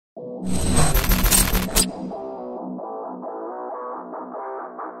Guys,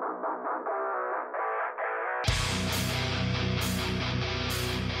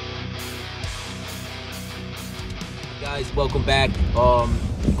 welcome back.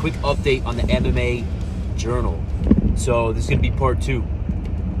 Quick update on the MMA journal. So this is going to be part 2.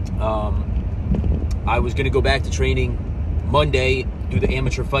 I was going to go back to training Monday, do the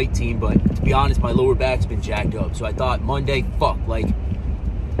amateur fight team, but to be honest, my lower back's been jacked up. So I thought Monday,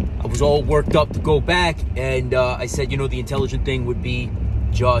 I was all worked up to go back, and I said, the intelligent thing would be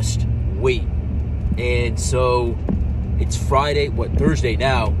just wait. And so it's Thursday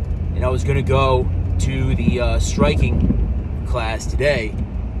now, and I was going to go to the striking class today,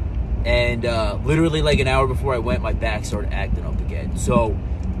 and literally like an hour before I went, my back started acting up again. So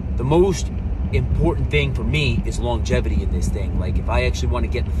the most important thing for me is longevity in this thing. Like, if I actually want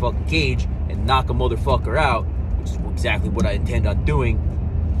to get in the fucking cage and knock a motherfucker out, which is exactly what I intend on doing,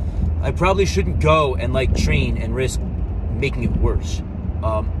 I probably shouldn't go and train and risk making it worse.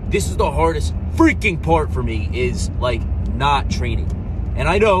 This is the hardest freaking part for me, is not training. And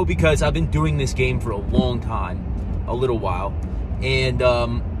I know, because I've been doing this game for a long time, a little while, and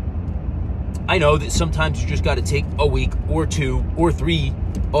I know that sometimes you just got to take a week or 2 or 3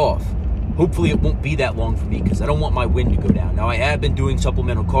 off. Hopefully it won't be that long for me, because I don't want my wind to go down. Now, I have been doing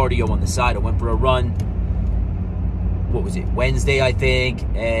supplemental cardio on the side. I went for a run, Wednesday, I think,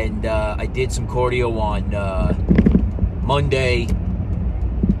 and I did some cardio on Monday,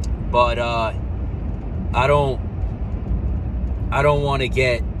 but I don't want to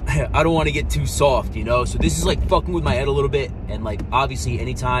get too soft, So this is fucking with my head a little bit, and obviously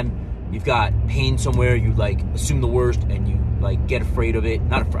anytime you've got pain somewhere, you assume the worst and you get afraid of it.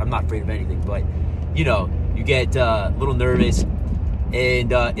 I'm not afraid of anything, but you get a little nervous,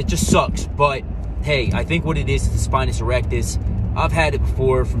 and it just sucks. But hey, I think what it is the spinous erectus. I've had it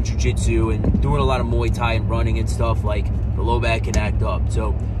before from jiu-jitsu and doing a lot of Muay Thai and running and stuff. The low back can act up,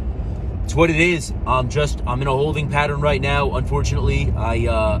 so it's what it is. I'm in a holding pattern right now, unfortunately.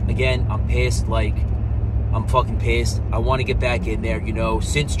 I'm pissed. I'm fucking pissed. I want to get back in there,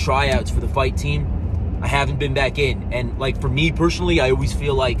 Since tryouts for the fight team, I haven't been back in. And, for me personally, I always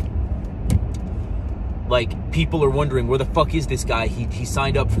feel like people are wondering, where the fuck is this guy? He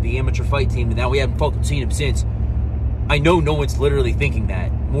signed up for the amateur fight team, and now we haven't fucking seen him since. I know no one's literally thinking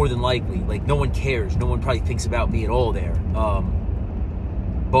that, more than likely. No one cares. No one probably thinks about me at all there.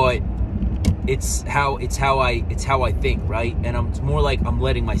 But it's how I think, right? And it's more I'm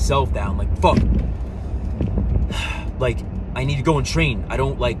letting myself down. Fuck. I need to go and train. I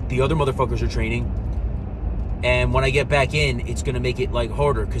don't the other motherfuckers are training. And when I get back in, it's going to make it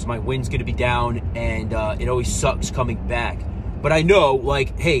harder, because my wind's going to be down, and it always sucks coming back. But I know,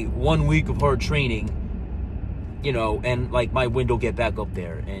 hey, 1 week of hard training, and my wind will get back up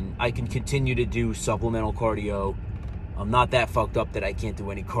there, and I can continue to do supplemental cardio. I'm not that fucked up that I can't do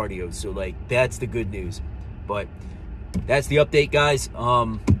any cardio, so that's the good news. But that's the update, guys.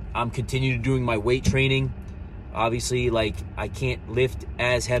 I'm continuing doing my weight training. Obviously, I can't lift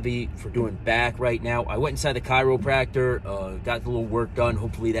as heavy for doing back right now. I went inside the chiropractor, got the little work done.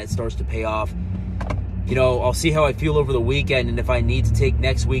 Hopefully that starts to pay off. I'll see how I feel over the weekend, and if I need to take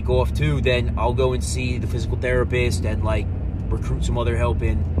next week off too, then I'll go and see the physical therapist and recruit some other help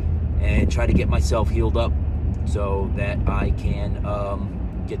in and try to get myself healed up so that I can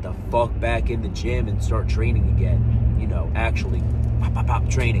get the fuck back in the gym and start training again. Actually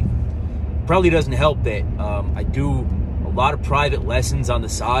training. Probably doesn't help that I do a lot of private lessons on the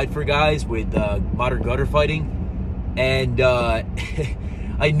side for guys with modern gutter fighting, and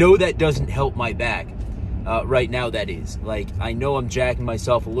I know that doesn't help my back right now. That is, I know I'm jacking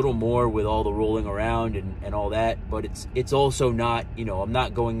myself a little more with all the rolling around and all that, but it's also not, I'm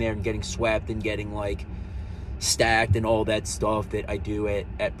not going there and getting swept and getting stacked and all that stuff that I do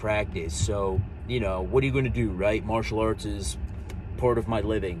at practice. So what are you going to do, right? Martial arts is part of my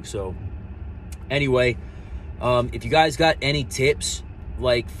living. So anyway, if you guys got any tips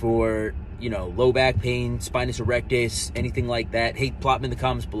for low back pain, spinous erectus, anything like that, hey, plop them in the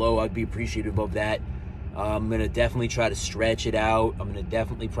comments below. I'd be appreciative of that. I'm gonna definitely try to stretch it out. I'm gonna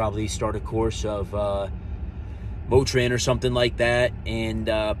definitely probably start a course of Motrin or something like that, and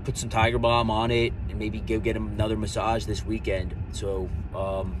put some Tiger Balm on it, and maybe get him another massage this weekend. So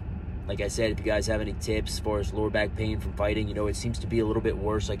like I said, if you guys have any tips as far as lower back pain from fighting, it seems to be a little bit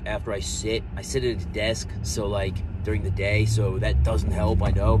worse after I sit at a desk, so during the day, so that doesn't help, I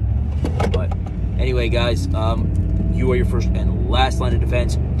know. But anyway, guys, you are your first and last line of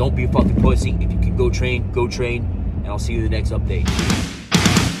defense. Don't be a fucking pussy. If you can go train, and I'll see you in the next update.